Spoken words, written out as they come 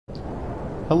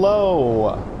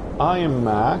Hello, I am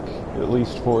Mac, at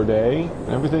least for a day, and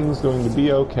everything's going to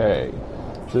be okay.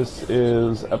 This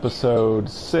is episode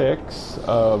 6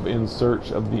 of In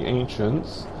Search of the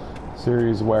Ancients,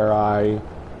 series where I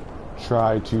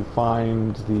try to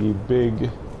find the big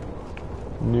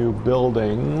new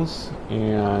buildings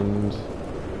and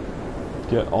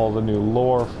get all the new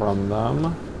lore from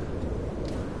them.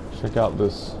 Check out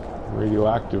this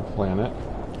radioactive planet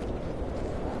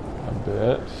a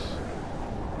bit.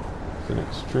 It's an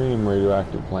extreme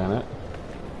radioactive planet.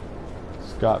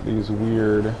 It's got these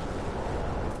weird,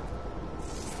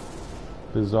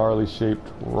 bizarrely shaped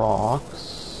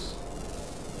rocks.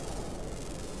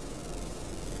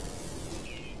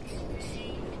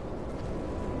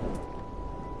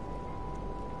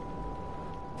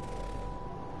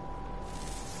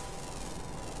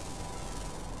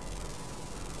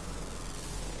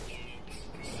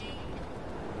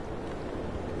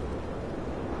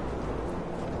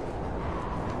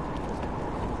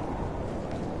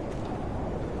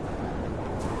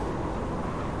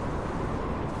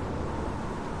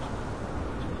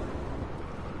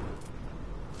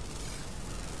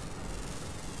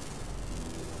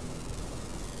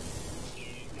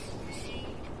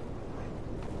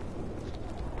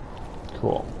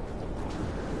 Cool.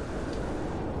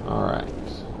 Alright.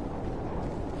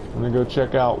 I'm gonna go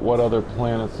check out what other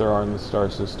planets there are in the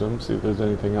star system, see if there's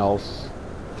anything else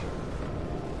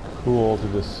cool to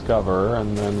discover,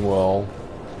 and then we'll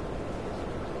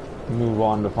move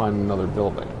on to find another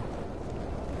building.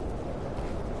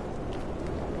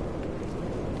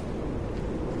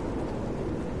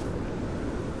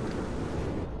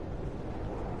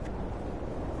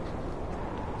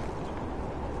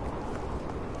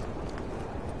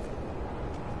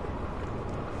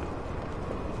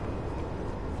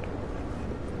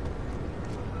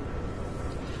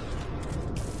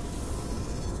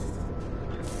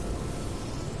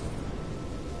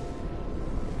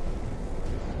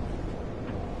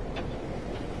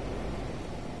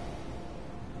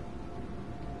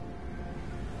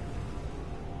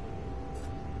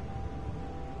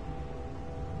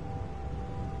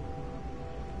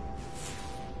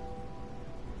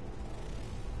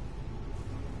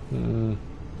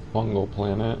 Fungal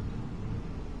planet.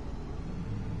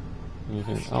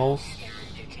 Anything else?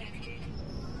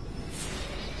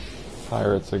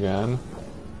 Pirates again.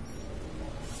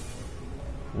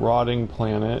 Rotting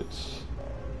planet.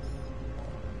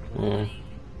 Yeah.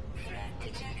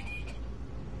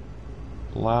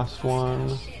 Last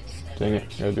one. Dang it,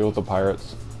 gotta deal with the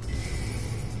pirates.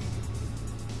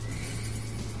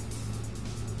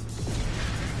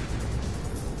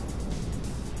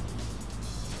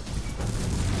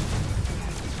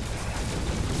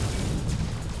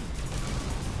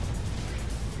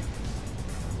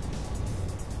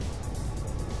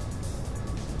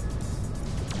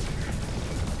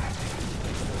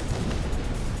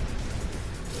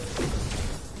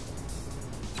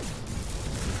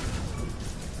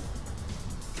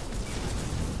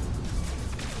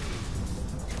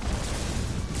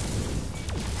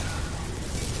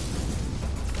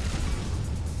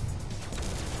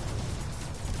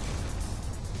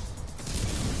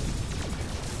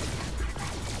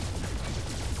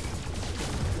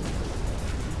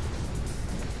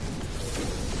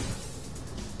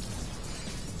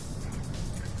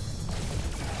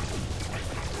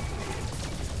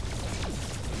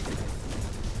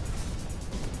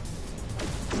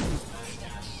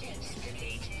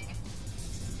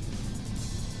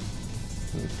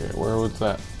 Okay, where was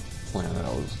that planet I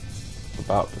was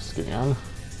about to scan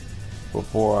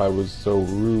before I was so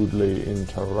rudely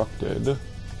interrupted?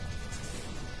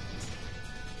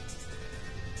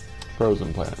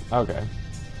 Frozen planet. Okay.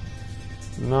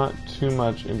 Not too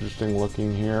much interesting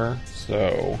looking here,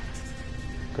 so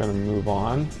gonna move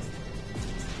on.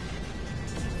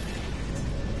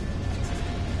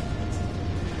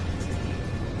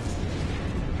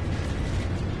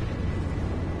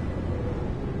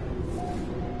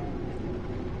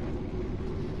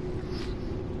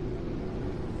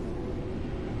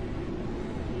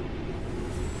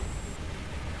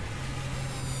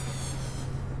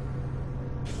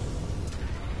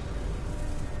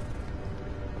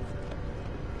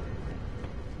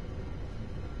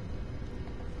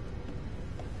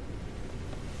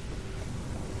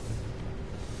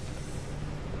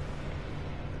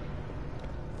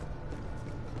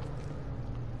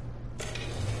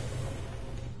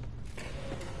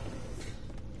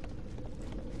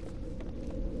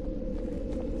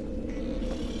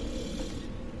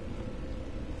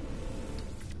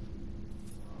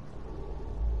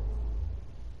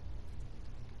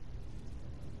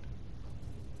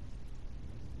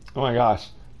 Oh my gosh,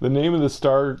 The name of the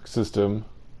star system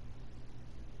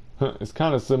is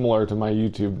kind of similar to my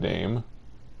YouTube name.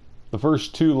 The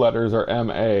first two letters are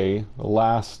MA, the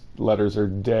last letters are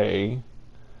day.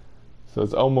 So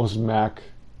it's almost Mac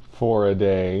for a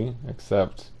day,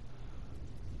 except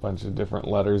a bunch of different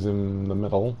letters in the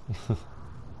middle.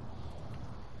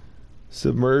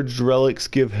 Submerged relics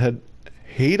give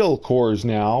Hadal cores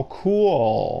now.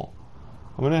 Cool.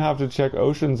 I'm gonna have to check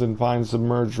oceans and find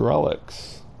submerged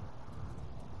relics.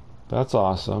 That's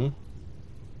awesome.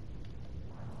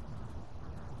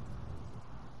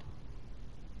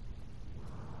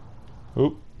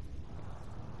 Oop.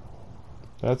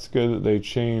 That's good that they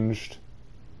changed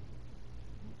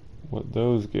what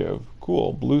those give.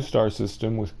 Cool. Blue star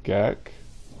system with Gek.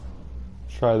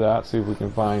 Try that, see if we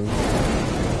can find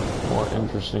more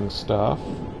interesting stuff.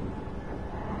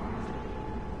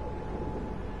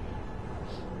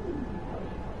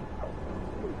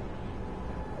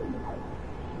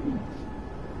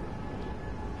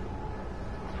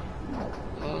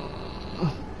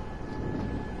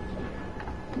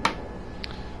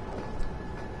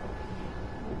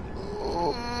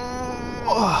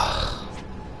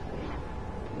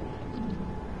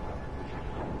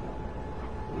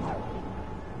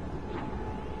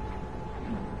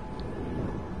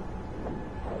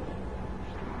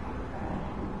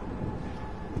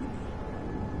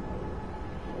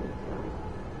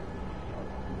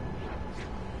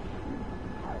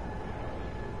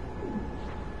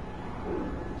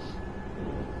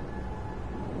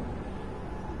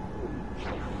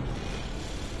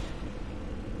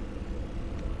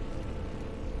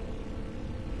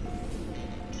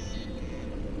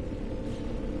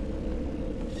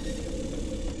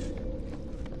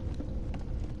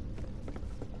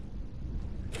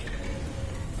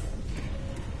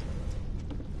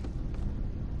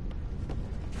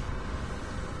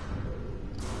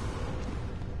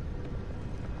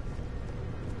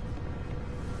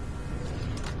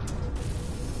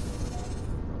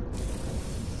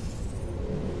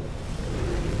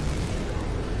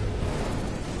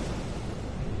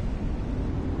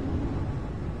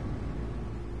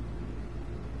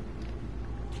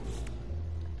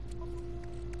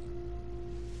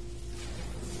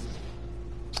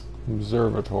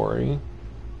 Observatory.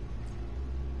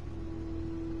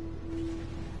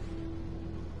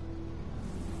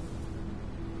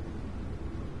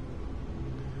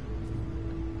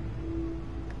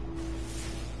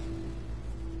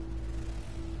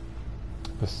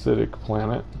 Acidic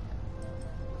planet.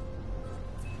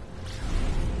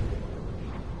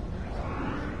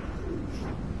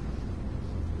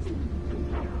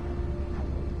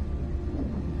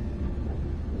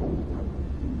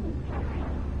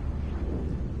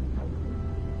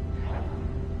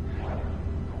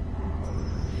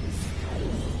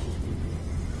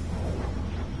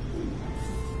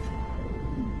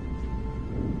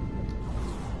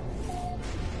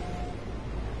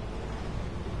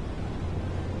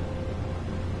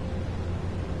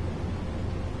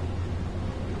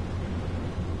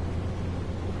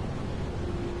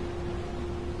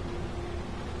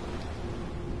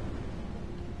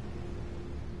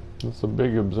 It's a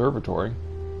big observatory.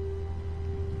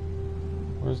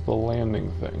 Where's the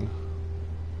landing thing?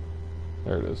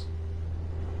 There it is.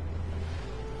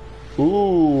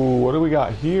 Ooh, what do we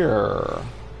got here?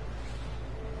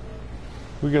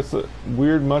 We got some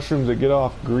weird mushrooms that get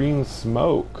off green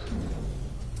smoke.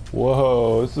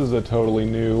 Whoa, this is a totally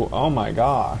new... Oh my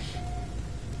gosh.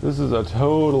 This is a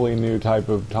totally new type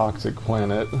of toxic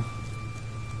planet.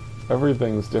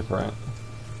 Everything's different.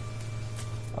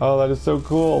 Oh, that is so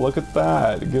cool. Look at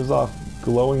that. It gives off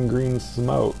glowing green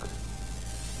smoke.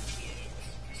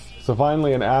 So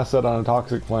finally an asset on a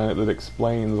toxic planet that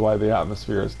explains why the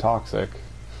atmosphere is toxic.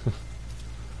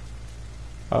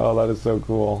 Oh, that is so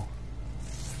cool.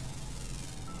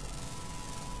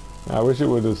 I wish it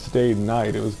would have stayed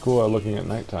night. It was cool looking at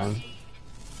nighttime.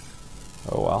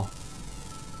 Oh well.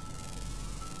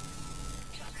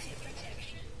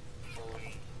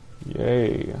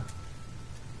 Yay.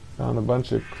 Found a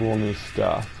bunch of cool new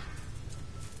stuff.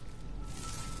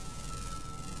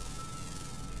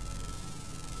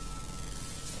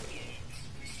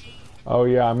 Oh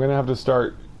yeah, I'm gonna have to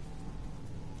start...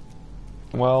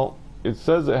 Well, it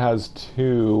says it has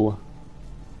 2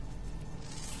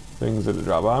 things that it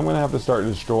drops. I'm gonna have to start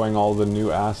destroying all the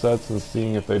new assets and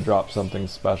seeing if they drop something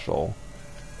special.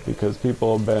 Because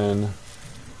people have been...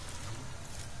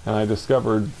 And I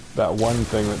discovered that one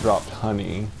thing that dropped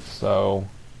honey, so...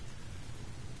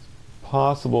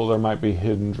 Possible there might be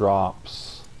hidden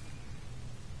drops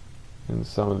in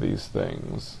some of these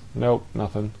things. Nope,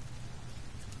 nothing.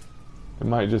 It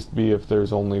might just be if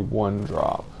there's only one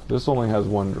drop. This only has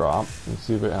one drop. Let's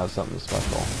see if it has something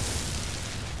special.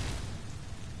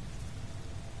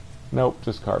 Nope,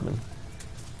 just carbon.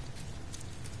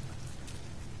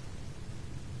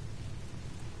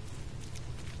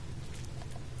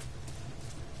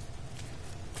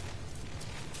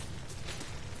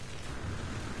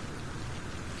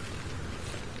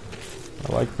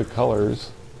 I like the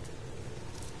colors.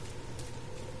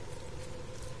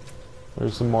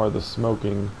 There's some more of the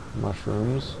smoking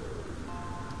mushrooms.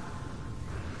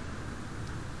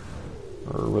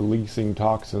 Or releasing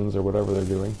toxins or whatever they're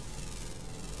doing.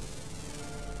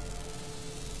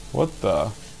 What the?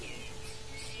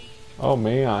 Oh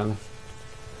man.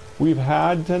 We've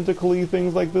had tentacle-y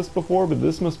things like this before, but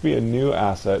this must be a new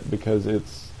asset because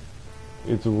it's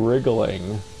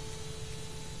wriggling.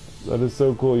 That is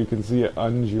so cool, you can see it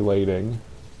undulating.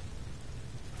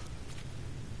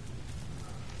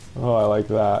 Oh, I like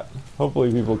that.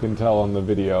 Hopefully people can tell on the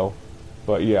video.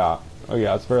 But yeah. Oh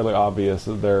yeah, it's fairly obvious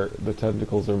that the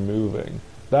tentacles are moving.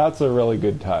 That's a really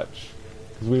good touch.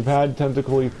 Because we've had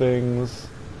tentacle-y things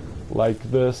like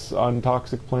this on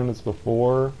toxic planets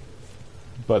before,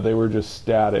 but they were just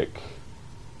static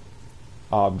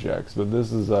objects. But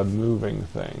this is a moving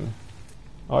thing.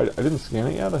 Oh, I didn't scan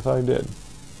it yet? I thought I did.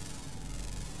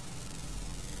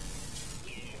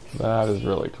 That is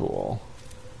really cool.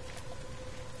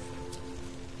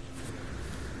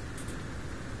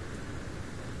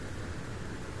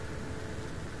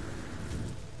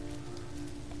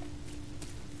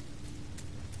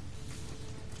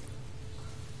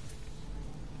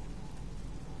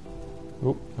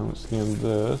 Oop, I haven't scanned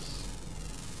this.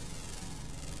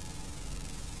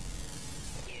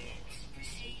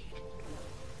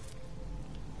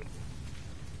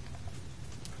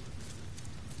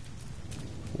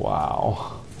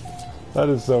 Wow. That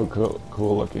is so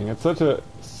cool looking. It's such a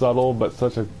subtle but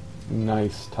such a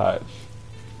nice touch.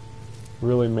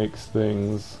 Really makes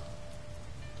things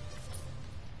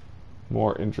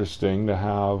more interesting to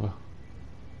have,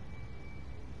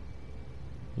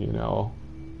 you know,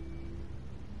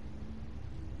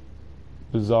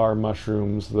 bizarre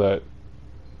mushrooms that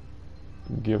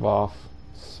give off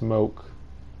smoke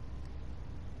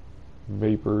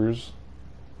vapors.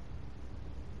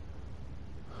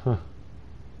 Huh.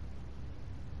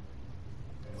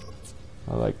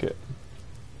 I like it.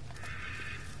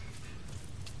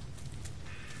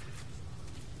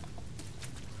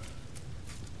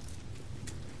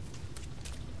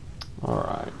 All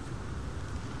right.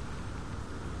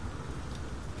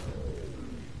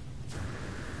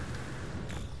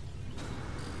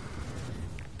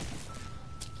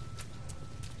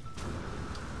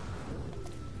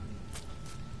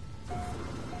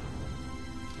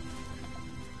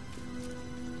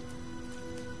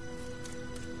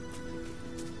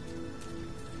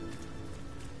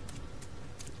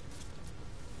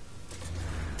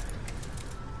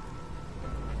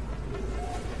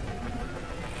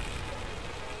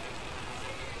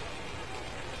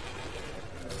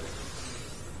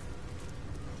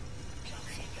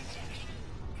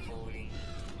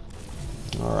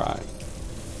 All right.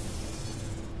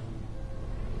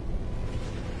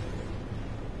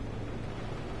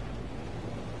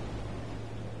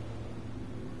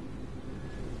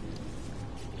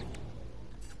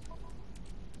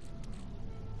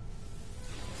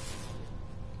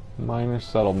 Minor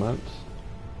settlement.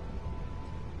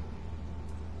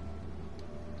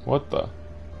 What the?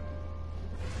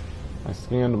 I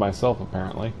scanned myself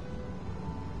apparently.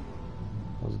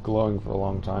 I was glowing for a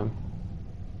long time.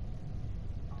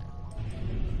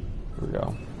 Here we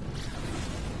go.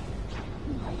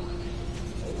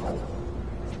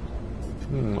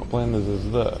 What planet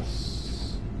is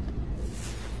this?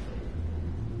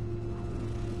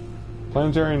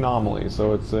 Planetary anomaly,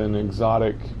 so it's an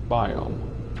exotic biome.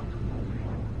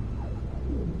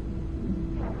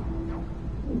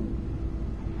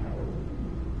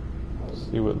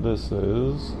 See what this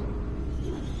is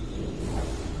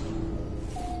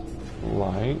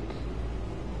like.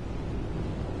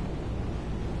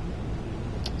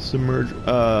 Submerged.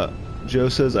 Joe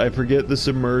says, I forget the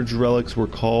submerged relics were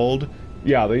called.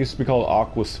 Yeah, they used to be called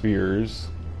aquaspheres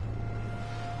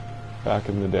back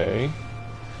in the day.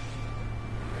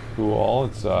 Cool.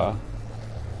 It's a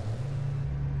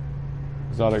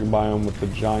exotic biome with the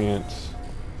giant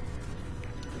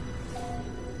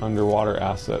underwater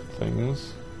asset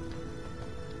things.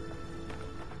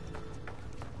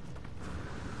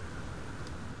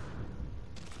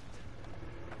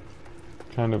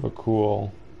 Kind of a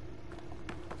cool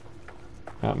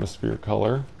atmosphere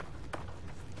color.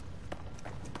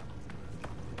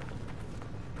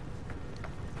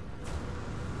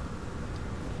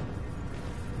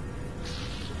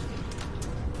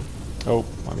 Oh,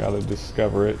 I gotta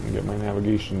discover it and get my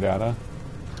navigation data.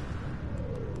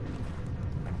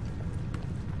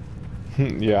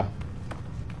 Yeah.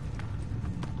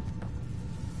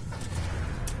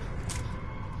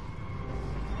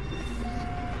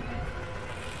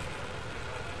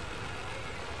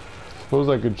 Suppose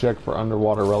I could check for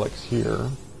underwater relics here.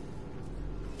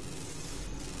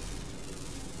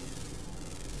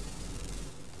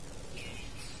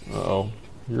 Uh-oh,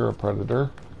 you're a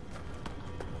predator.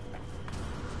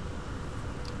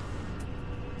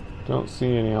 Don't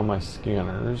see any on my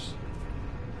scanners.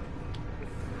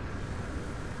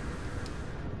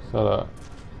 Is that a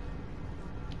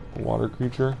water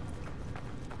creature?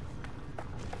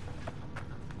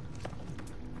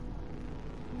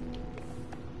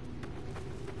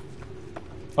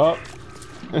 Oh!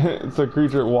 It's a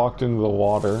creature that walked into the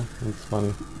water. That's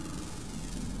funny.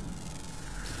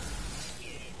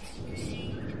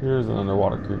 Here's an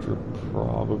underwater creature,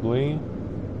 probably.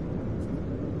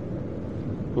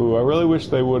 Ooh, I really wish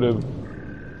they would have...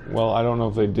 Well, I don't know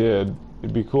if they did.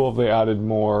 It'd be cool if they added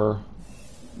more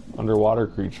underwater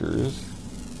creatures.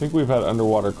 I think we've had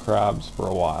underwater crabs for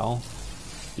a while.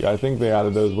 Yeah, I think they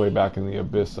added those way back in the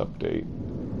Abyss update.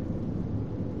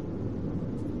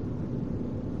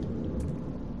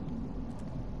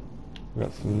 We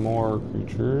got some more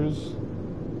creatures.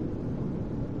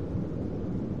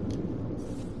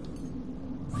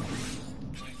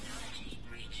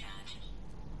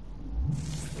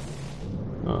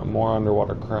 More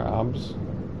underwater crabs.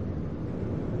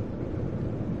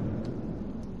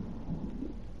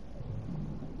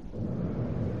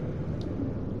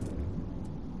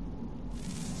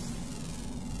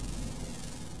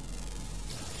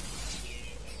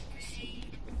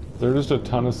 There are just a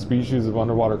ton of species of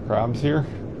underwater crabs here.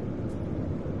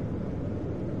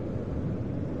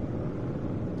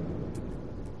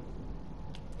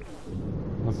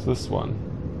 What's this one?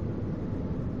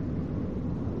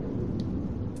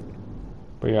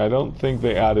 But yeah, I don't think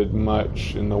they added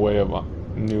much in the way of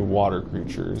new water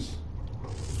creatures.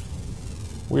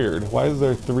 Weird. Why is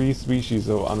there 3 species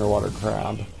of underwater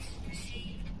crab?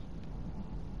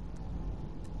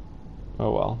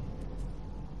 Oh well.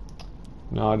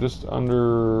 No, just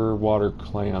underwater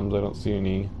clams. I don't see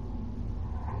any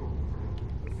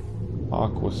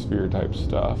aquasphere type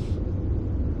stuff.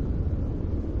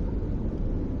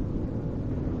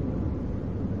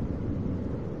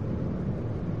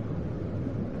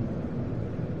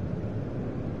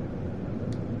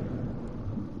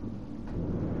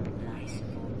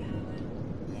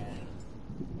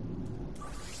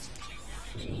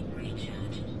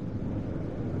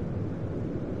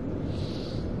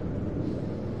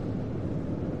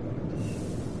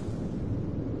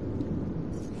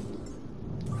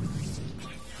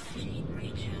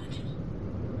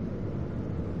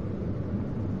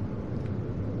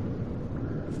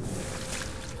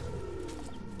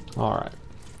 Alright.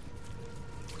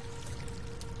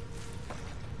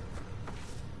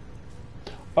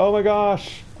 Oh my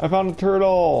gosh! I found a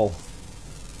turtle!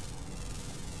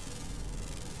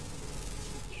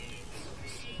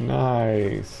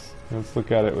 Nice. Let's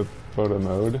look at it with photo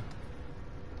mode.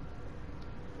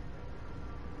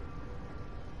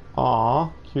 Aw,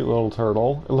 cute little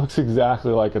turtle. It looks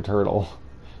exactly like a turtle.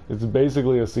 It's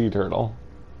basically a sea turtle.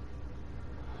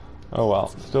 Oh well,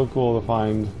 still cool to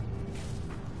find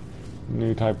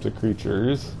new types of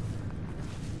creatures.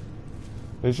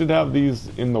 They should have these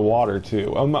in the water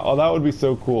too. Oh, that would be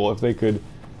so cool if they could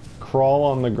crawl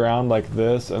on the ground like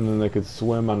this and then they could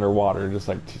swim underwater just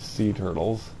like sea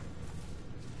turtles.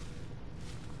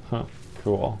 Huh,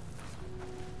 cool.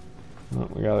 Oh,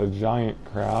 we got a giant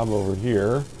crab over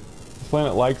here. This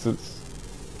planet likes its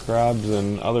crabs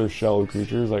and other shell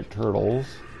creatures like turtles.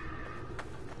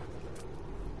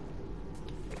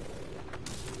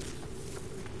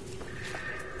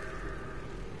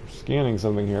 Scanning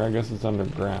something here. I guess it's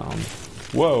underground.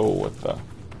 Whoa, what the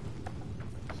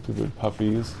stupid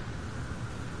puppies.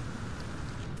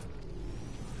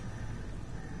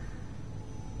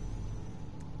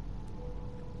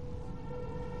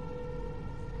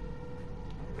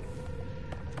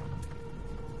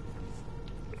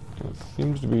 It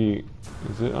seems to be,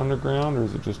 is it underground or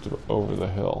is it just over the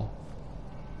hill?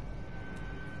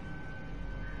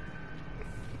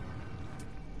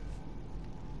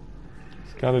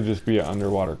 Gotta just be an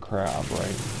underwater crab,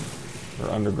 right? Or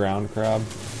underground crab?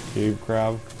 Cave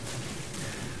crab?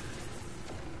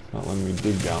 It's not letting me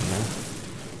dig down there.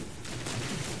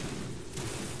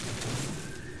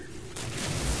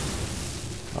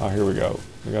 Oh, here we go.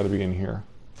 We gotta be in here.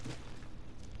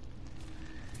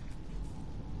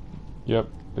 Yep,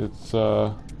 it's,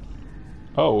 oh.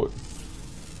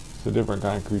 It's a different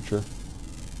kind of creature.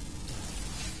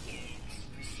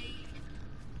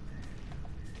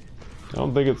 I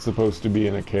don't think it's supposed to be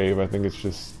in a cave. I think it's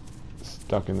just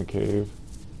stuck in the cave.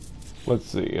 Let's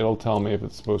see. It'll tell me if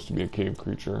it's supposed to be a cave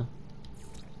creature.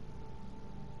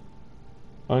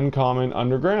 Uncommon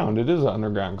underground. It is an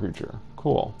underground creature.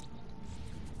 Cool.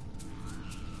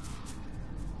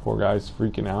 Poor guy's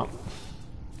freaking out.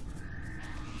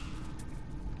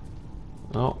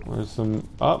 Oh, there's some...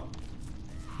 Oh!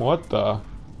 What the?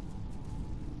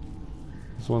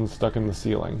 This one's stuck in the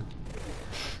ceiling.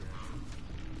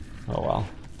 Oh well.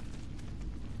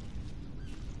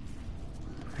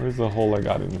 Where's the hole I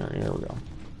got in there? Here we go.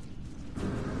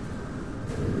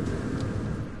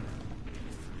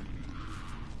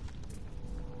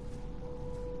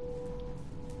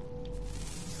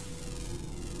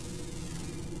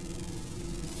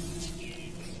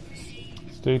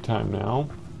 It's daytime now.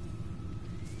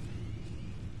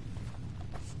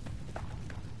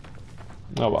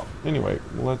 Oh well. Anyway,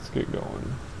 let's get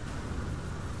going.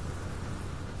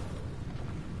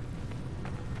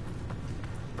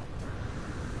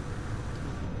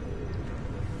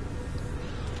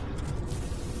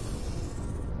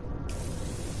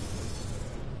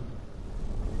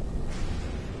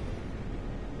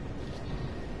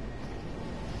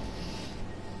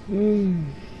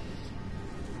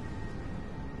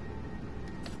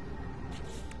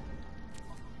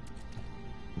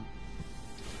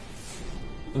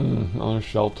 Another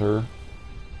shelter.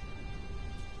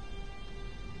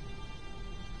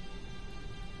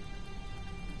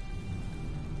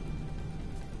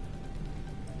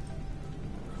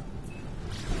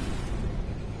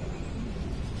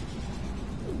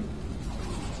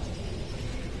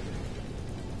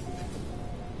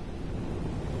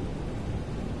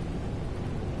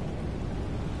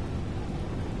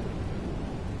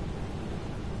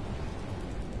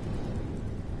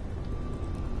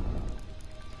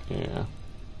 Yeah.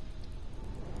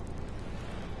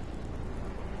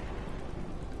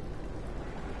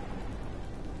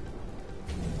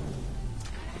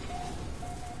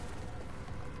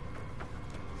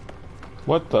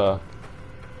 What the? I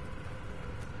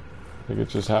think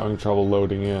it's just having trouble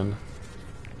loading in.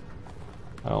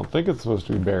 I don't think it's supposed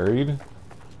to be buried.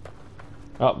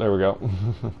 Oh, there we go.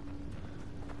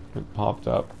 It popped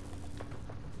up.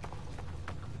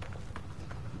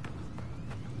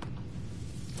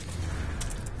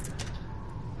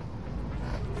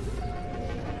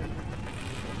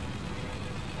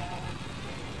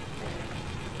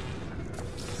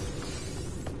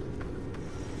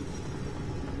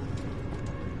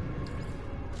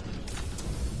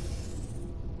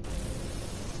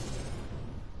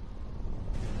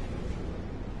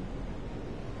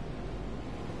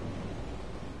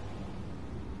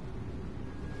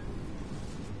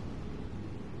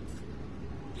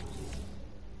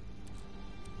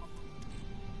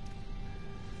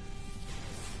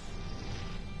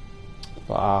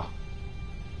 Ah.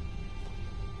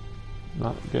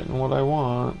 Not getting what I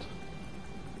want.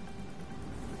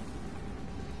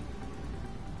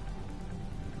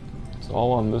 It's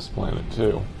all on this planet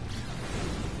too.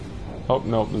 Oh,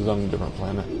 nope, this is on a different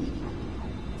planet.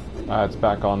 Ah, it's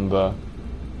back on the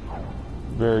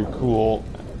very cool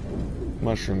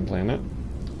mushroom planet.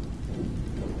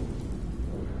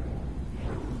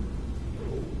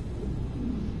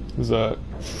 This is a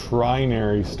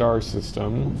trinary star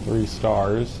system, 3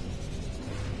 stars.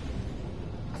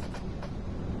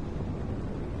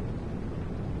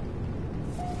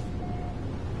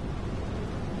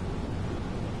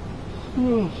 I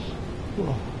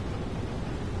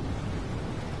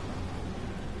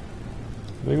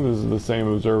think this is the same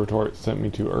observatory it sent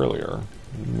me to earlier.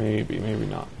 Maybe, maybe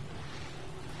not.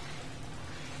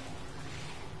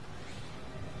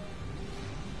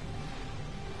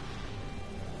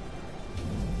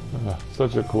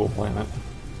 Such a cool planet.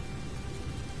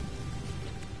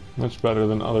 Much better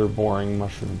than other boring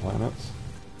mushroom planets.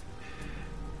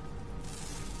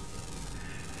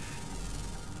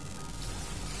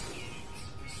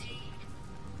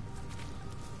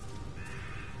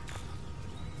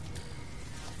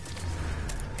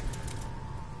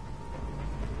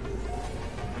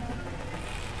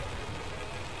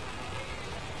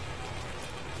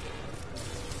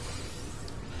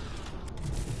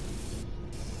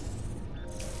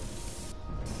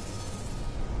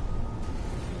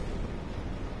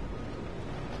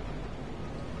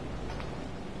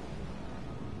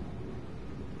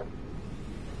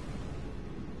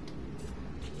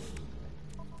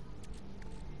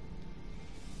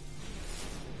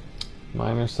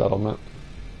 Minor settlement.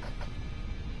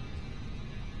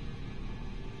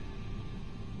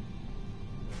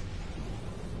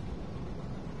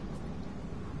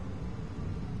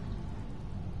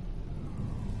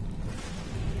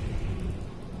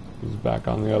 back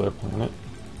on the other planet.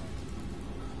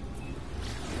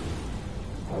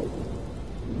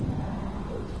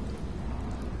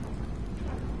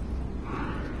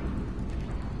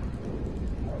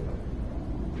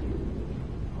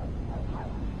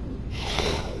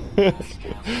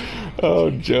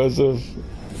 Oh, Joseph.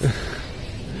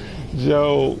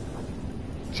 Joe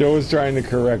was trying to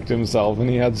correct himself, and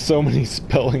he had so many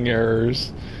spelling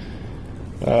errors.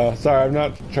 Sorry, I'm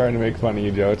not trying to make fun of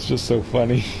you, Joe. It's just so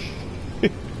funny.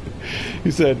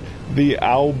 He said, the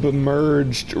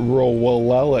albemerged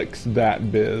relics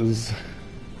that biz.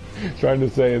 Trying to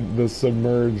say the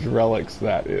submerged relics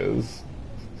that is.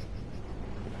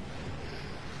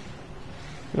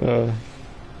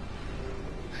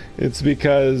 It's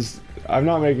because I'm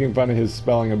not making fun of his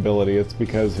spelling ability. It's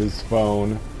because his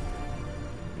phone,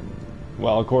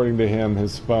 well, according to him,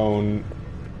 his phone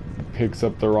picks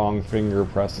up the wrong finger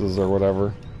presses or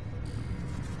whatever.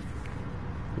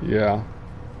 Yeah.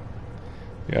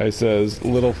 Yeah, he says,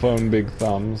 little phone, big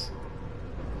thumbs.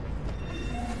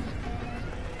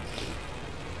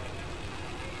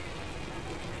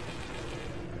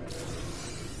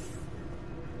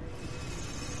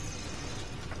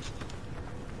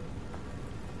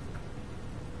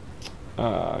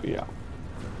 Yeah.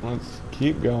 Let's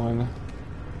keep going.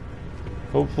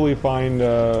 Hopefully find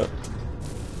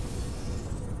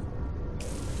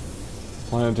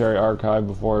Planetary Archive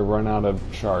before I run out of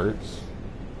charts.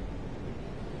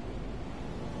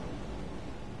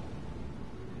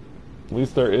 At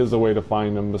least there is a way to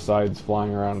find them besides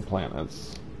flying around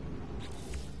planets.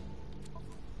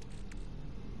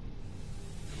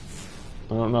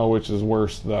 I don't know which is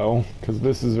worse though, because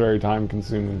this is very time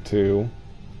consuming too.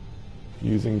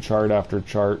 Using chart after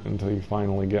chart until you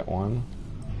finally get one.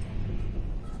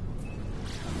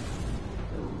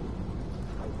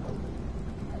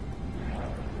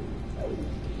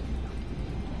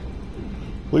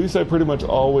 At least I pretty much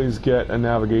always get a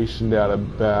navigation data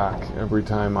back every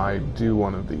time I do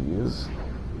one of these.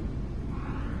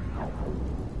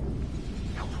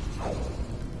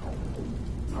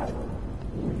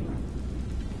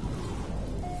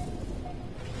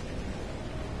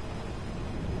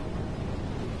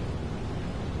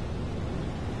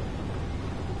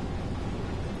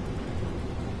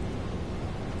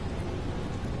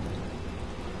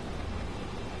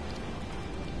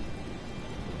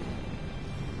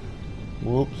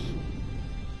 Whoops.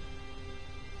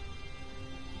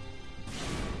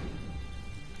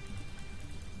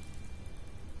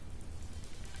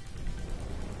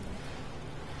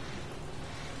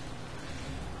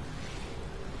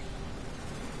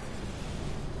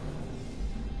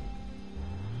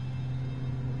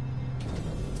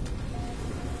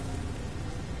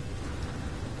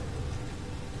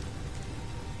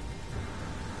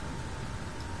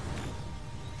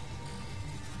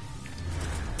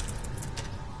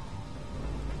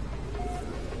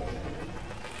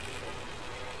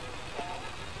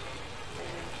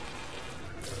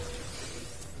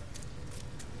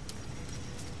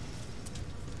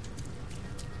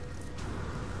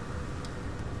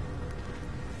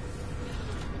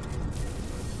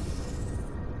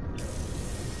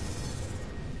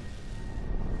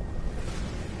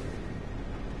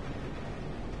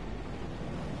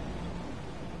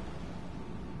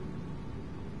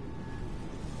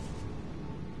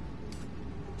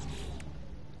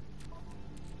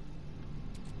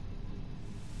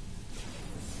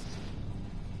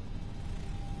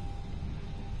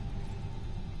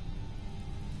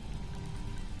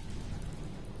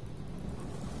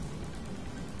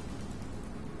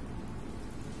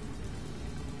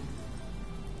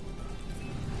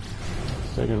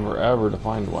 It's taken forever to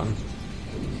find one.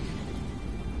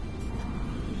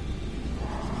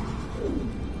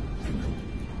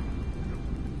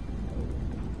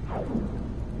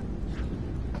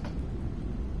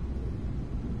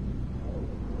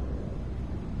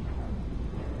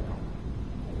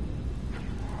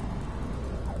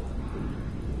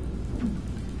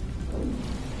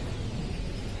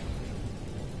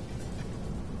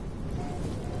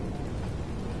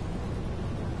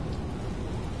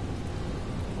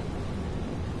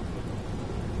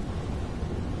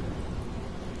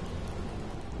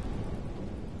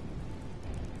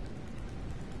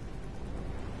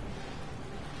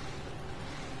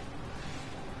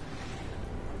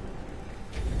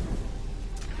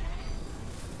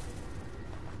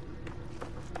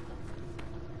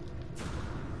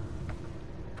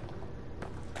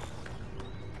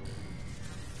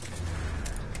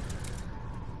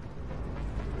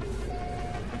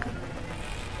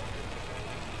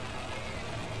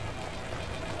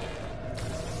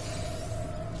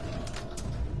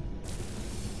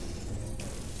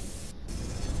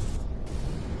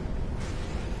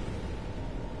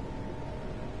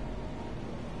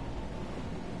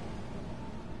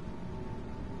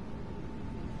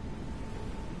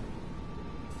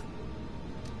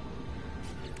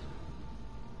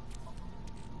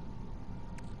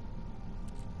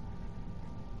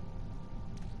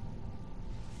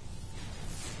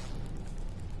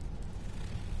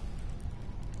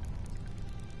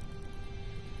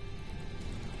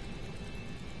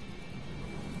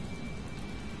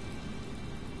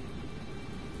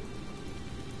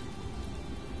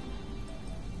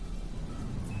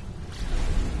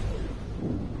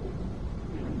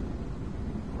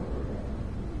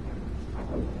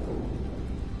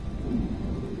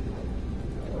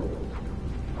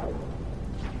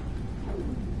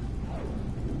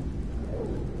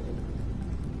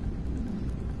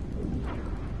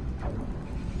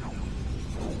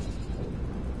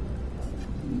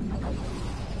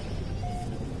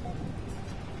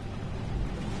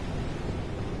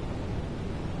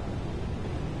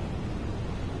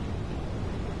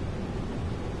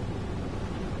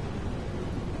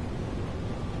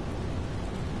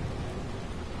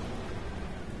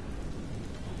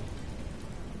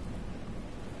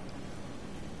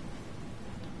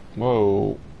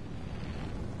 Whoa.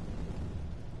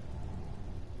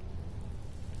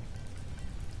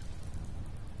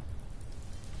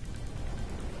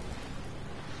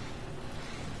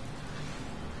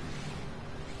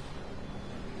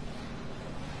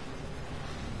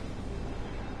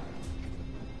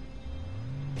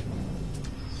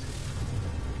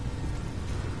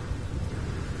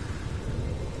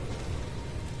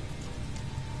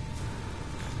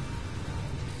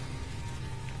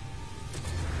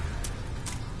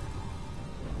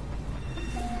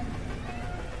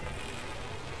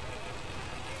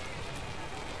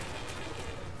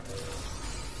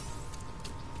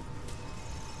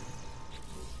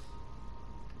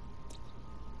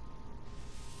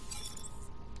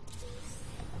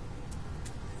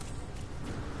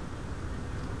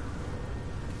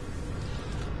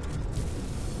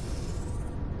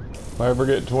 If I ever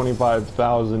get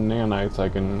 25,000 nanites, I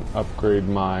can upgrade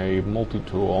my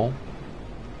multi-tool.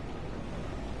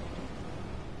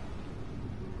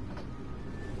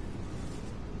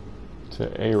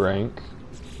 To A rank.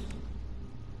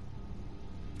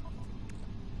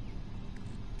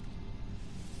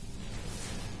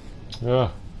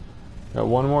 Ugh. Got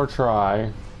one more try.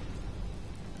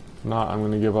 If not, I'm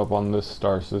going to give up on this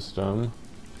star system.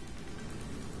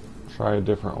 Try a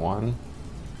different one.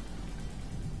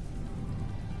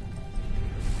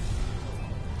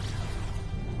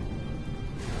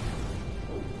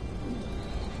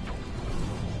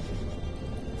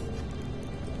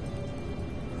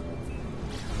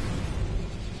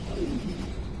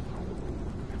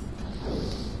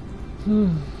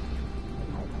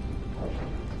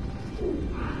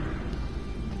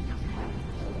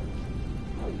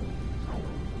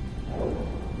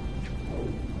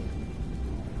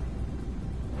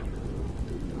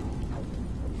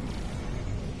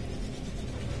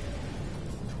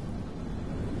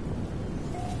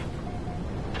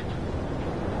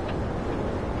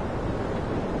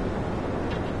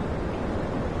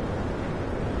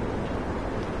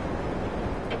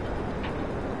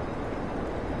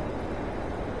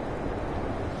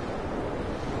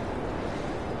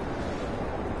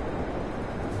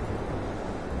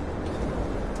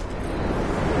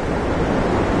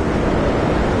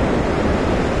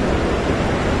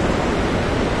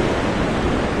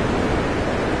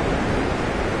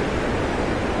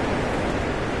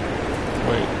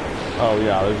 Oh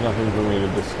yeah, there's nothing for me to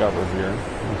discover here.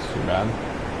 That's too bad.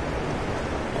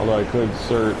 Although I could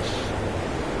search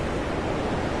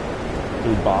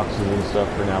through boxes and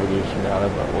stuff for navigation data,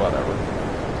 but whatever.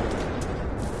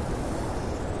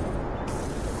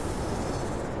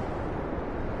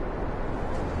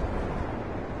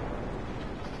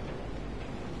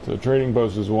 So trading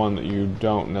post is one that you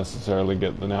don't necessarily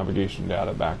get the navigation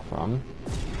data back from.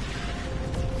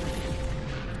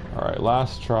 Alright,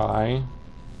 last try.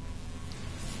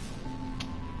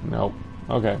 Nope.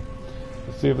 Okay.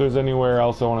 Let's see if there's anywhere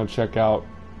else I want to check out.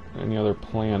 Any other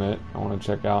planet I want to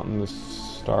check out in this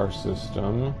star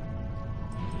system.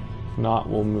 If not,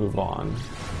 we'll move on.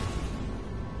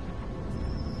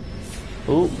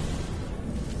 Ooh.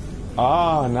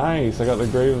 Ah, nice. I got the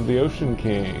Grave of the Ocean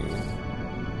King.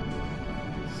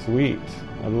 Sweet.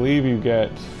 I believe you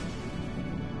get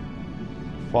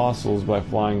fossils by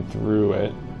flying through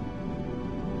it.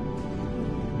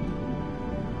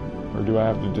 Or do I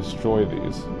have to destroy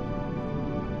these?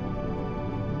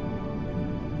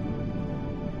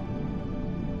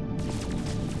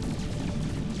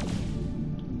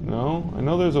 No? I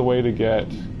know there's a way to get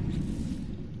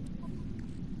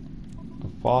a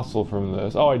fossil from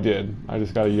this. Oh, I did. I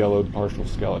just got a yellowed partial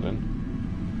skeleton.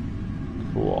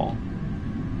 Cool.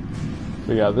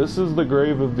 So yeah, this is the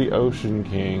Grave of the Ocean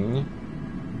King.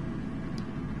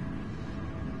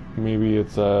 Maybe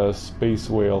it's a space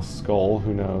whale skull,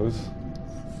 who knows.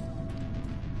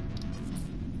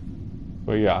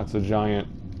 But yeah, it's a giant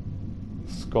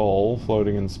skull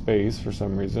floating in space for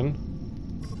some reason.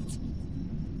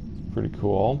 Pretty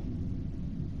cool.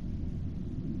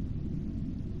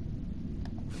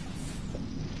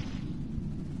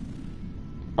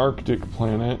 Arctic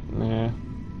planet, nah.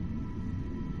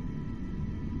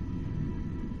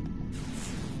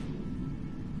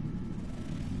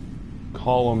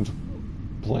 Columned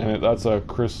planet, that's a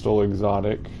crystal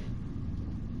exotic.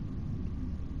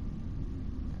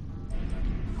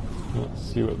 Let's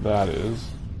see what that is.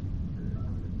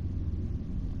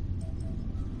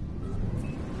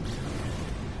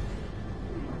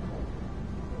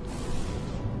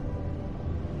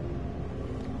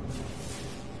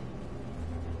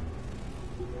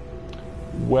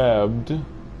 Webbed.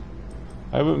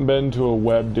 I haven't been to a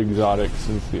webbed exotic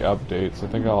since the updates. I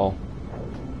think I'll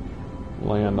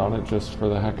land on it just for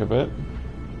the heck of it.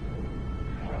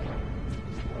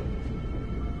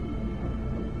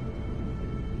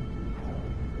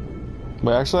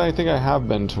 But actually, I think I have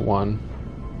been to one.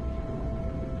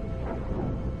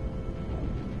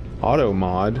 Auto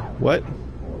mod? What?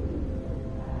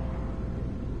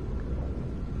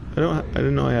 I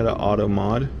didn't know I had an auto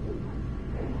mod.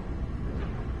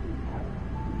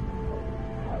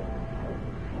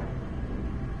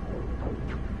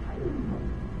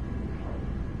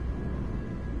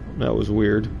 That was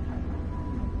weird.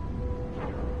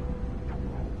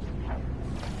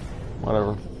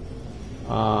 Whatever.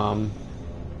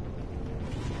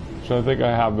 So I think I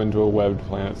have been to a webbed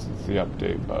planet since the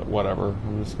update, but whatever.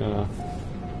 I'm just gonna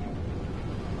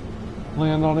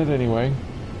land on it anyway.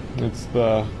 It's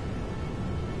the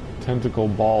tentacle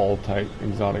ball type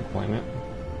exotic planet.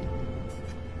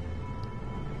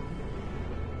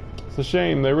 It's a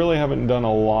shame they really haven't done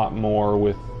a lot more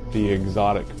with the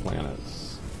exotic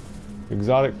planets.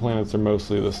 Exotic planets are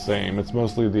mostly the same. It's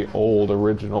mostly the old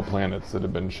original planets that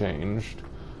have been changed,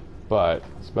 but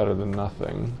it's better than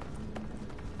nothing.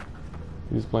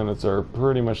 These planets are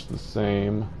pretty much the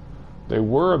same. They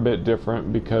were a bit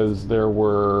different because there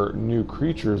were new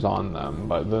creatures on them,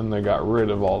 but then they got rid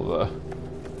of all the...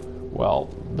 Well,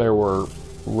 there were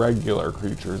regular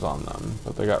creatures on them,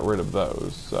 but they got rid of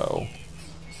those, so...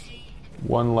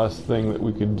 One less thing that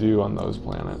we could do on those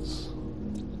planets.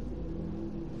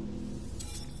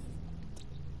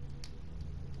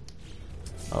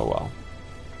 Oh well.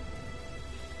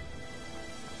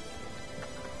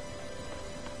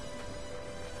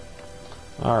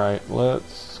 Alright,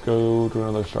 let's go to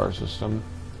another star system.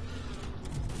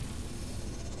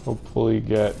 Hopefully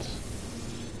get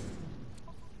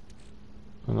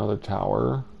another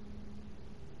tower.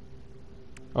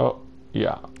 Oh,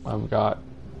 yeah, I've got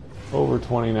over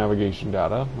 20 navigation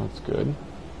data. That's good.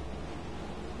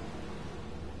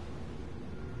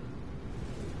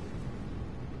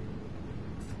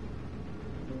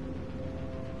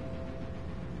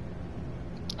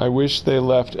 I wish they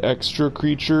left extra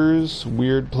creatures.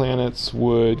 Weird planets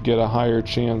would get a higher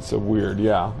chance of weird.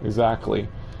 Yeah, exactly.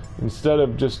 Instead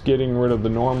of just getting rid of the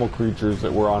normal creatures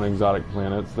that were on exotic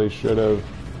planets, they should have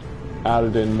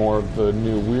added in more of the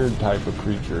new weird type of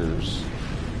creatures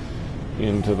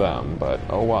into them. But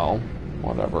oh well,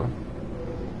 whatever.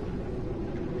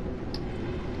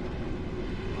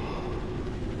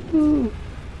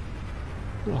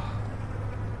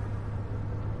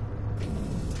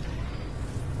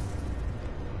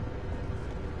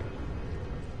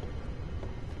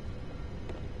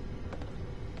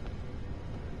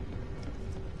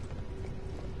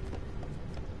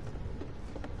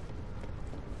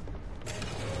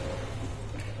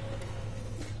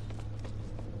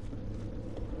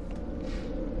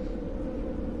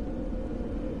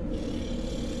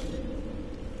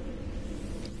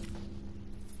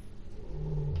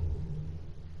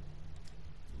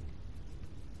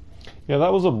 Yeah,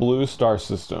 that was a blue star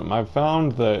system. I've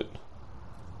found that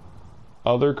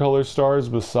other color stars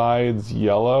besides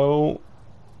yellow,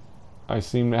 I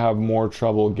seem to have more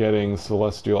trouble getting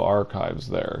celestial archives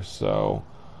there, so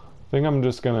I think I'm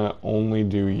just gonna only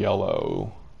do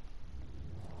yellow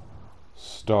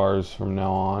stars from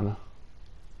now on.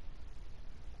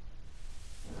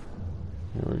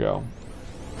 Here we go.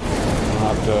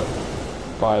 I'll have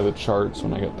to buy the charts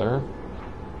when I get there.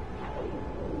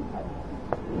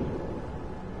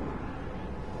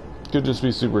 Could just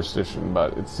be superstition,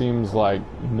 but it seems like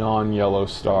non-yellow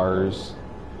stars,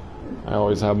 I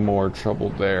always have more trouble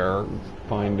there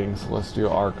finding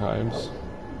celestial archives.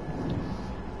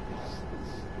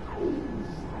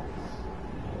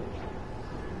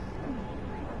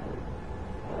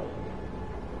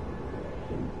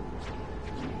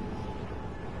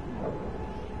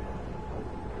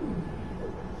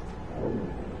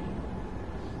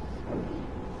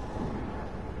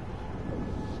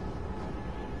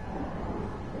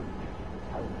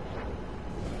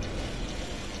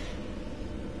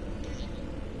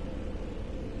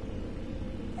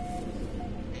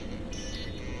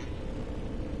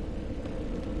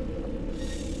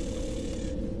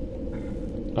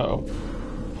 Uh-oh.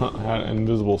 Had an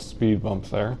invisible speed bump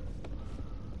there.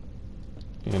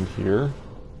 And here.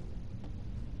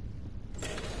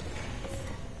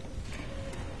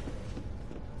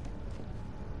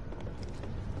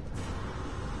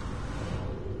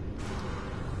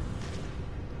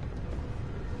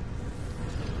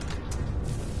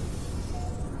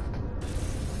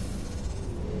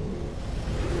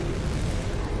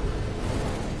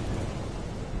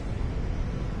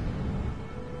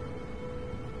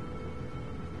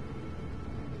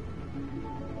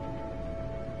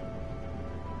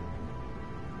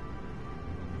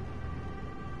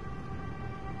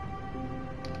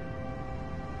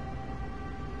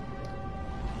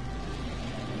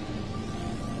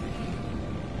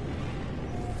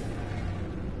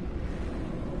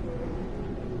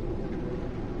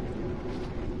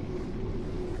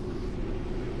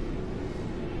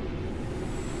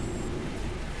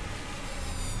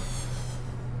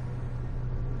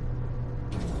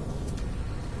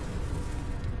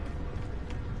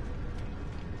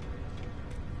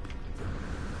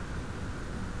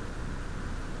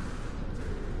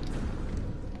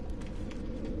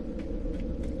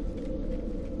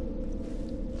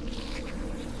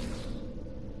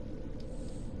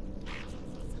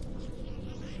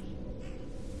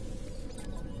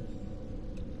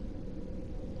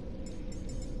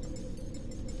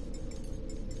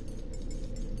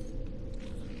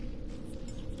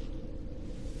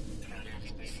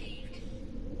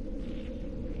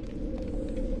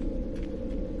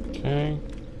 Okay.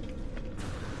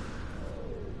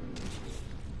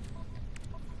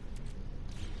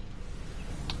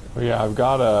 Oh yeah, I've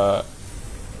got a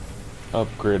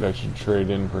upgrade I should trade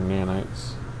in for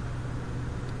nanites.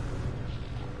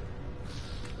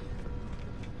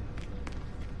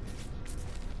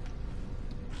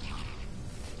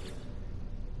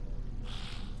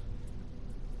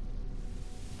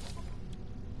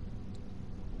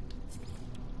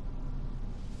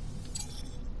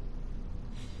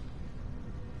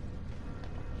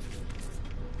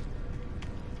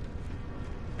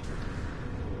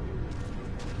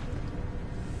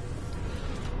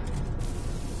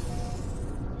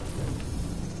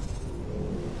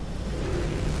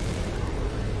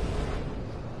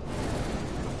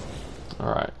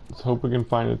 Alright, let's hope we can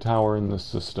find a tower in this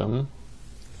system.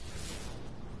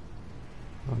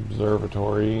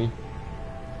 Observatory.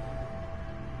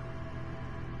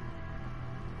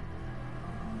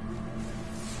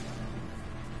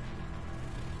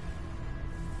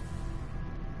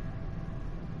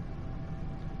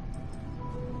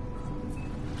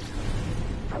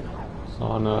 It's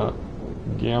on a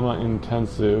gamma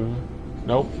intensive.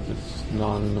 Nope, it's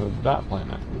not on that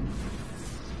planet.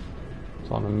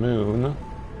 It's on a moon.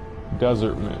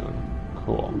 Desert moon.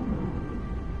 Cool.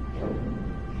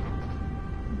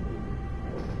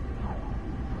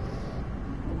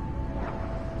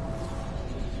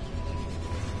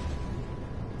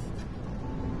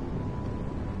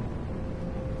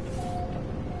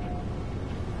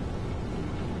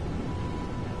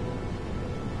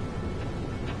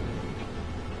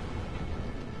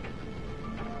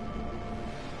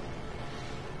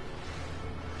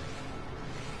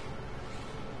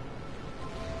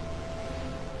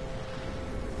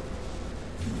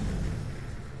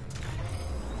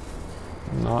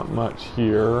 Not much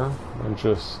here. Bunch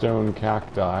of stone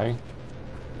cacti.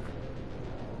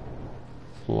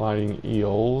 Flying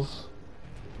eels.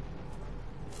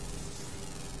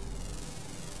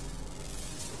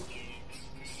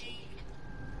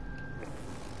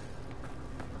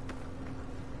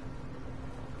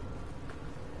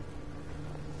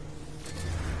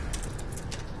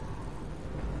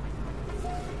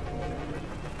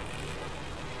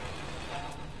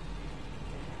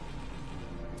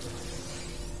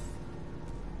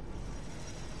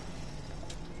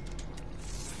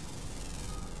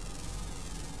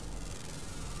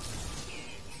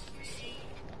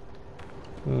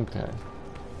 Okay.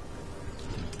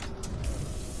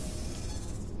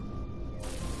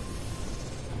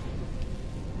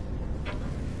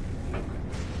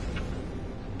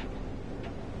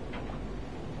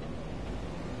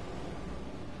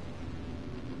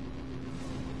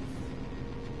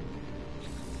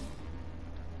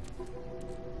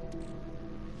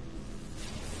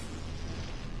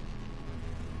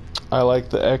 I like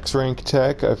the X-Rank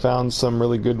tech. I found some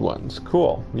really good ones.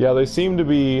 Cool. Yeah, they seem to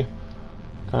be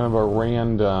kind of a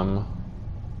random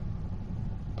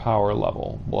power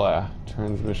level. Blah.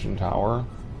 Transmission tower.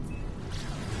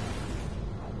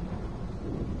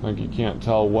 Like you can't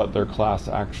tell what their class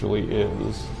actually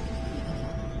is.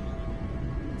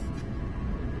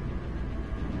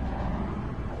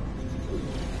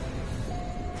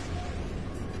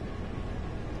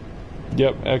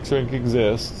 Yep, X-Rank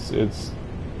exists. It's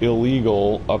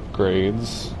illegal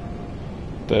upgrades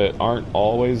that aren't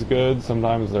always good.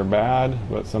 Sometimes they're bad,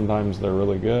 but sometimes they're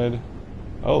really good.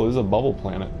 Oh, this is a bubble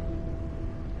planet.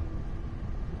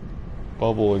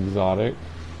 Bubble exotic.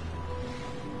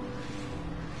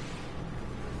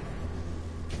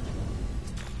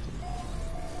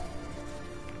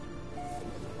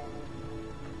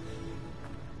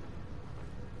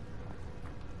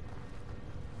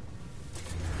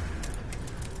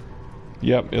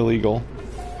 Yep, illegal.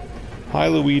 Hi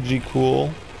Luigi,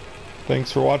 cool.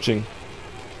 Thanks for watching.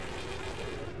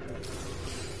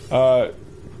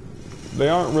 They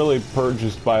aren't really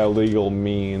purchased by illegal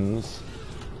means.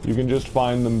 You can just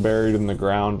find them buried in the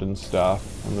ground and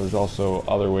stuff. And there's also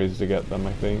other ways to get them,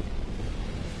 I think.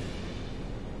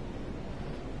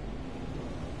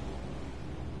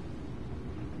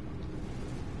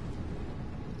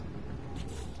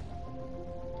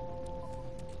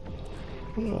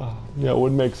 Yeah, it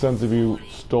would make sense if you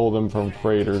stole them from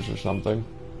freighters or something.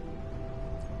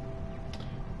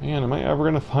 Man, am I ever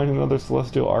gonna find another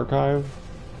Celestial Archive?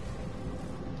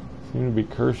 Seem to be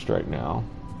cursed right now.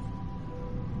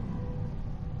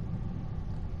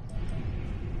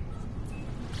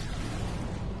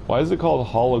 Why is it called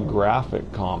Holographic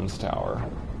Comms Tower?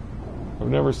 I've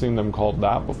never seen them called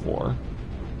that before.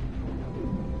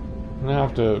 I'm gonna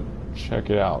have to check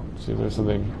it out. See if there's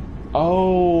something.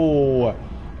 Oh,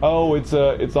 it's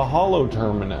a holo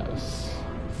terminus.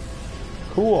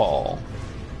 Cool.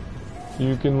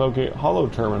 You can locate hollow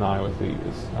termini with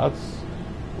these. That's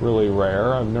really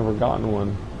rare. I've never gotten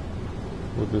one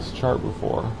with this chart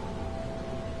before.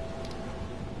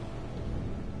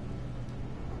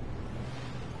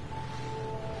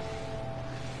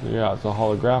 Yeah, it's a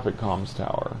holographic comms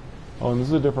tower. Oh, and this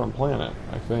is a different planet,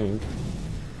 I think.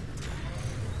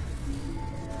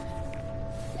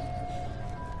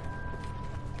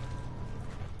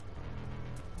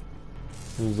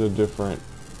 This is a different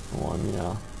one,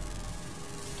 yeah.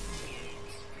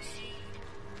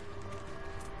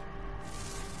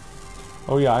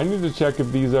 Oh yeah, I need to check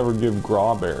if these ever give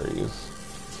grawberries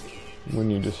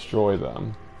when you destroy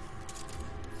them.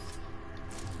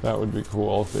 That would be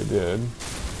cool if they did.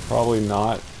 Probably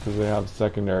not, because they have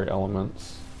secondary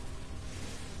elements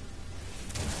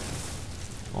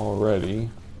already.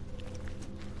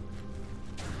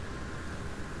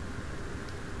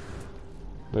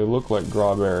 They look like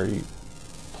grawberry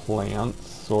plants,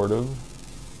 sort of.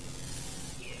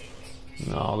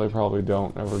 No, they probably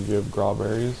don't ever give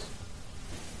grawberries.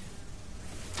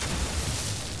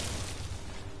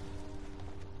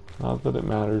 Not that it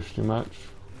matters too much.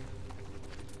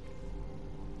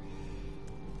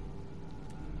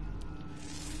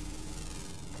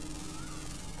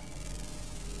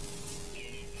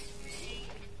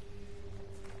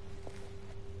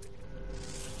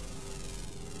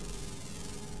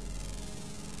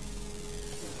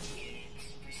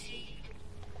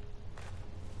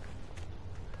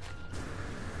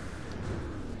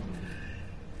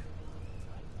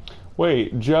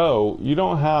 Wait, Joe, you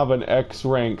don't have an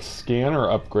X-rank scanner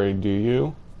upgrade, do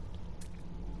you?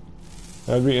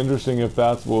 That'd be interesting if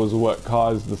that was what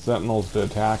caused the Sentinels to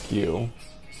attack you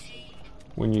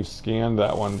when you scanned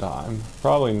that one time.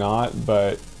 Probably not,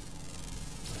 but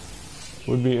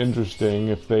would be interesting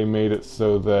if they made it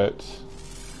so that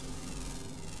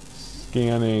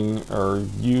scanning or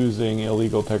using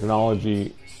illegal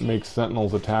technology makes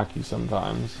Sentinels attack you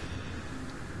sometimes.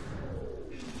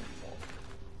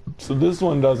 So this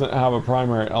one doesn't have a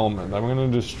primary element. I'm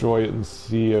going to destroy it and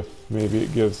see if maybe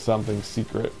it gives something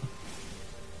secret.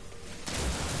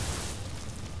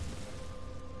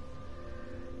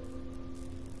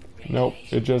 Nope,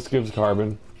 it just gives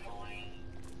carbon.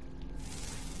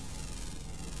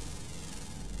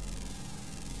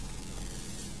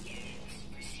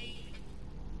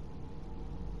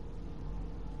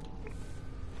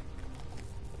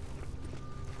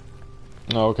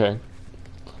 Okay.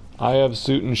 I have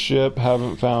suit and ship,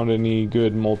 haven't found any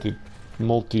good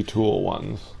multi-tool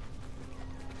ones.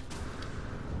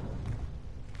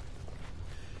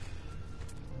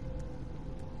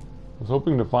 I was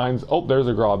hoping to find... Oh, there's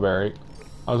a grawberry.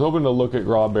 I was hoping to look at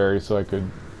grawberry so I could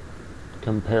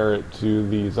compare it to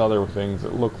these other things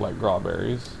that look like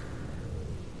grawberries.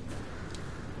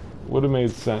 Would have made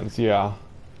sense, yeah.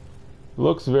 It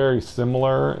looks very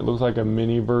similar. It looks like a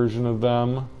mini version of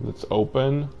them that's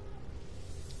open.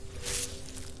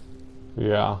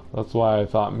 Yeah, that's why I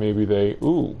thought maybe they,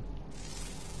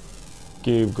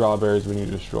 gave grawberries when you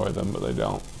destroy them, but they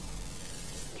don't.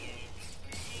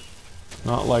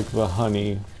 Not like the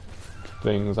honey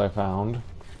things I found.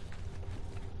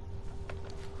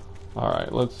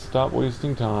 Alright, let's stop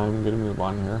wasting time, get a move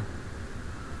on here.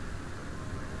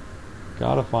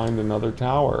 Gotta find another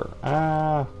tower.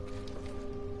 Ah!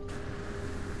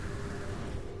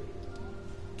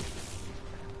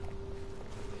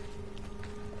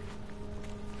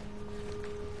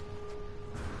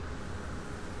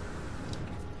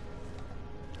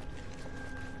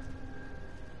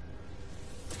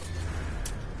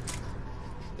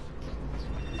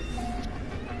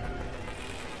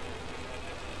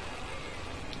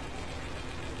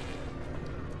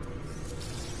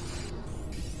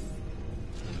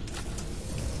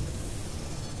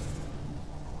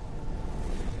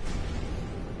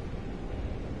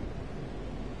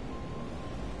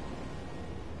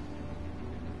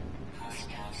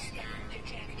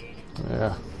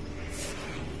 Yeah.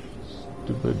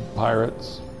 Stupid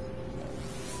pirates.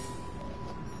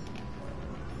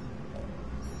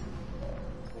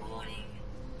 Warning.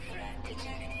 Threat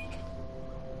detected.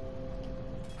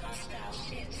 Hostile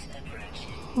ships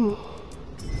approaching.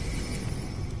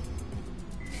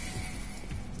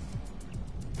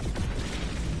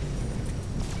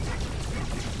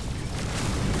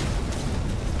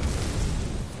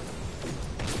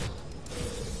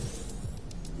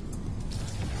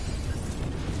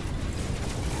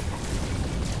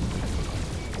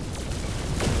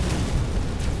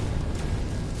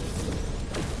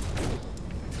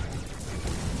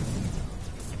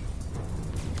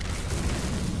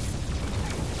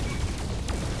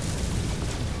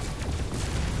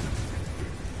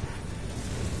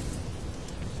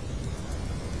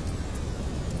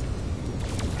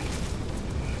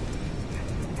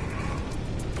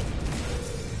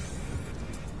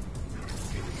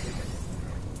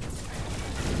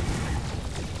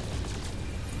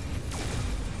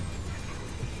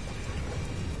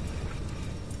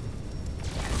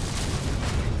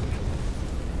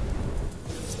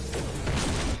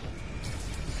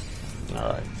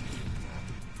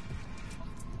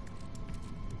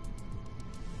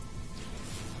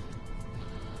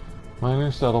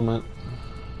 Minor settlement.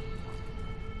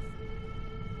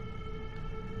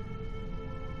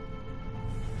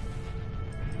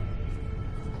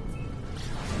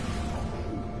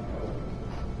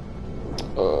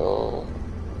 Oh.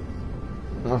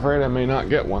 I'm afraid I may not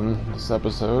get one this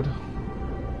episode.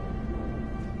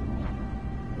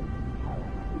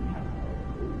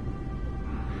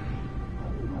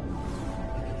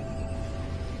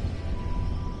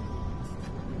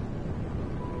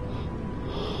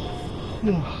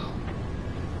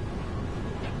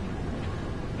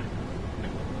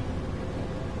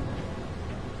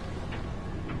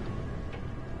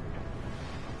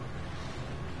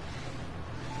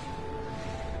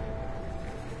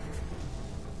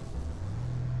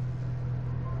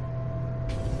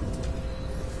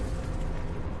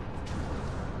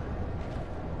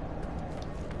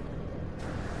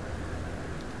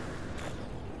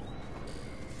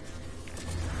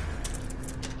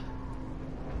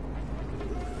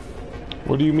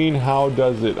 What do you mean, how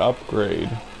does it upgrade?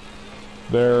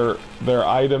 They're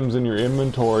items in your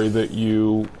inventory that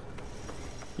you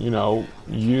know,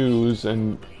 use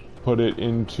and put it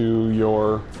into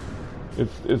your...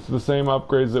 It's the same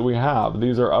upgrades that we have.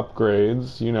 These are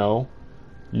upgrades, you know.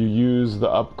 You use the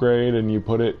upgrade and you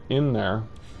put it in there.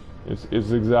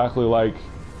 It's exactly like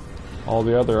all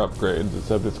the other upgrades,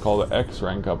 except it's called an X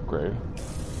rank upgrade.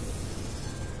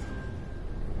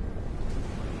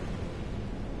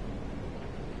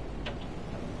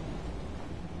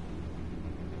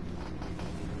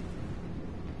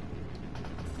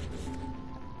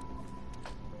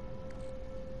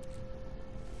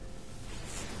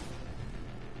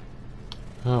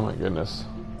 Oh my goodness.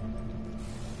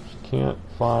 Just can't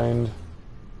find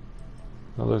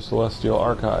another Celestial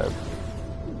Archive.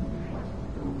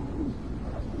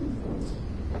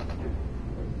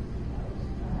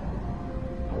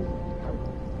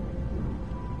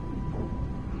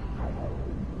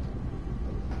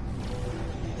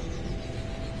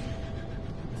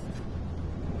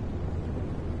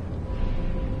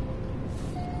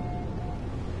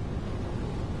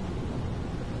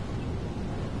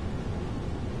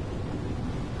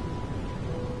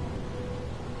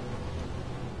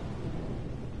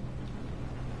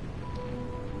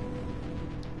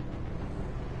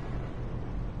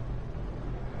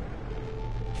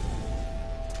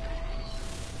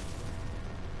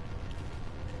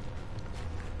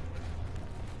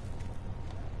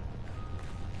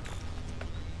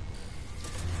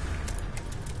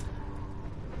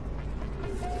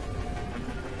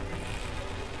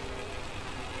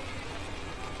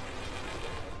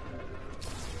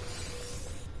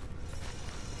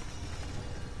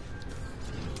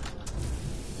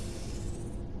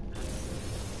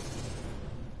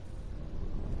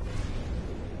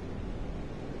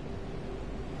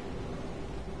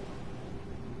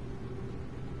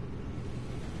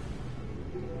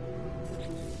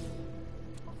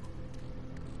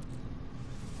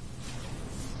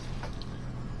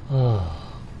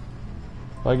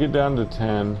 If I get down to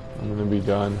 10, I'm gonna be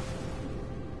done.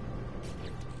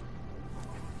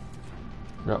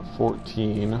 Got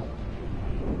 14.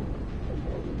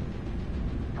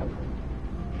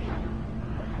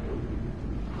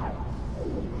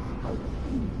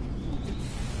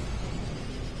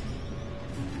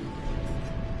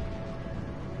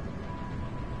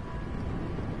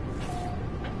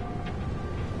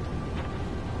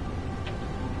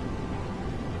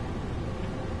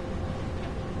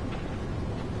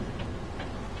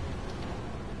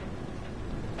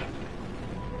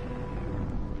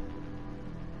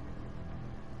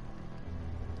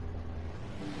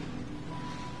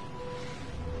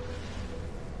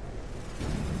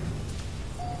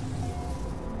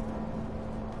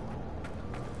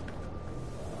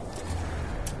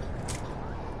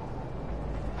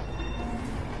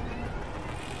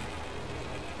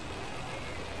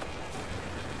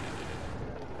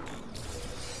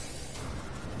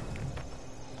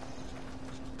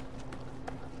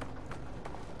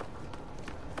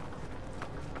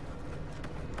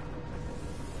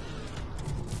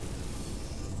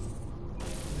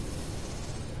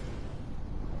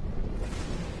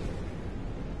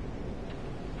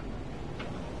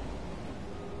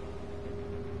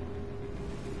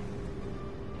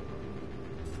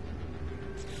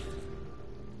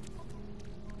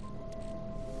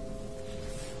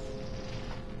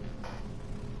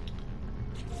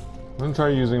 I'm gonna try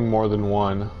using more than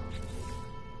one.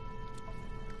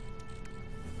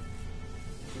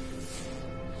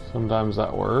 Sometimes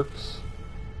that works.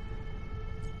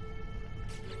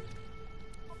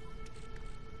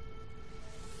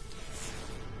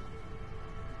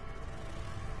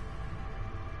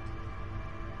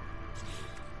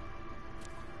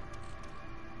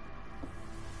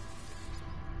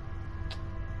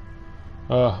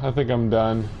 I think I'm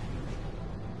done.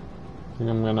 I think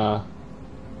I'm gonna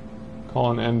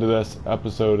call an end to this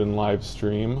episode in live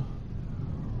stream.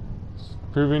 It's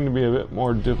proving to be a bit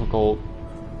more difficult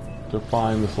to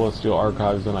find the Celestial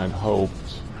Archives than I'd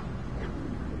hoped.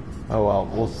 Oh well,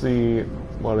 we'll see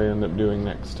what I end up doing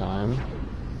next time.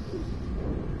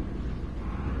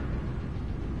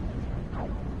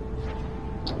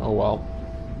 Oh well.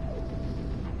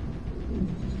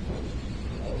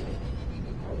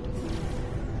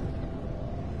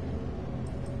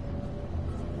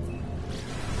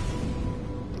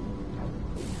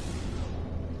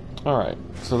 Alright,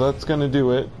 so that's gonna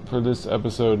do it for this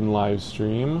episode in live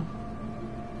stream.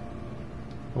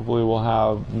 Hopefully we'll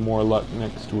have more luck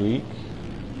next week.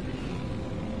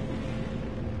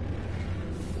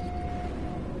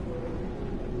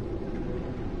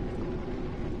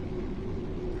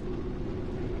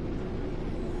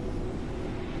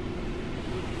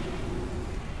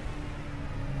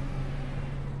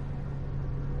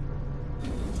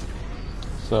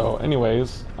 So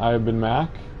anyways, I've been Mac.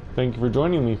 Thank you for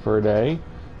joining me for a day.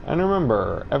 And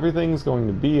remember, everything's going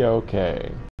to be okay.